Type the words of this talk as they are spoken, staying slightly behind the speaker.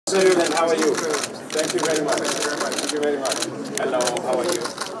President, how are you? Thank you very much. Thank you very much. Hello, how are you?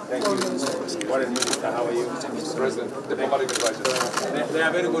 Thank you. Foreign Minister, how are you? President, diplomatic advisor. They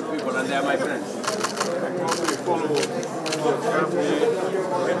are very good people and they are my friends. We follow family,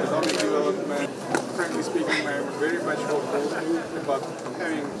 economic development. Frankly speaking, I am very much hopeful about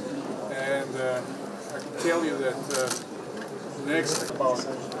having, and I can tell you that next about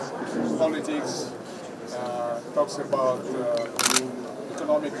politics, talks about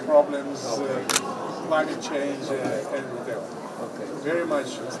economic problems, climate change, and whatever. Very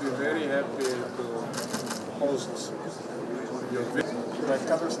much, we're very happy to host your visit. Like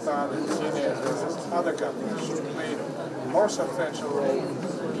Kazakhstan and Kenya and other countries should play a more substantial role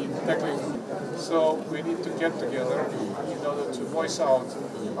in tackling. So we need to get together in order to voice out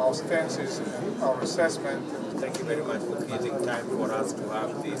our stances and our assessment. Thank you very much for creating time for us to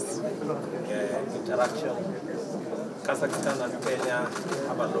have this interaction. Kazakhstan and Kenya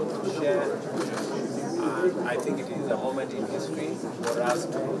have a lot to share. I think it is a moment in history for us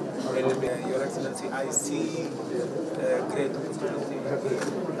to elevate. Your Excellency, I see great opportunity in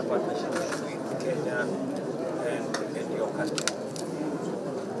the partnership between Kenya and your country.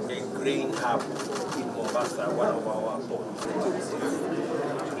 A grain hub in Mombasa, one of our ports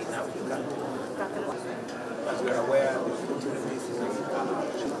in Africa. As you are aware, the opportunities in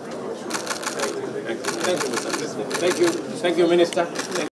Thank you, Mr. President. Thank you, Minister.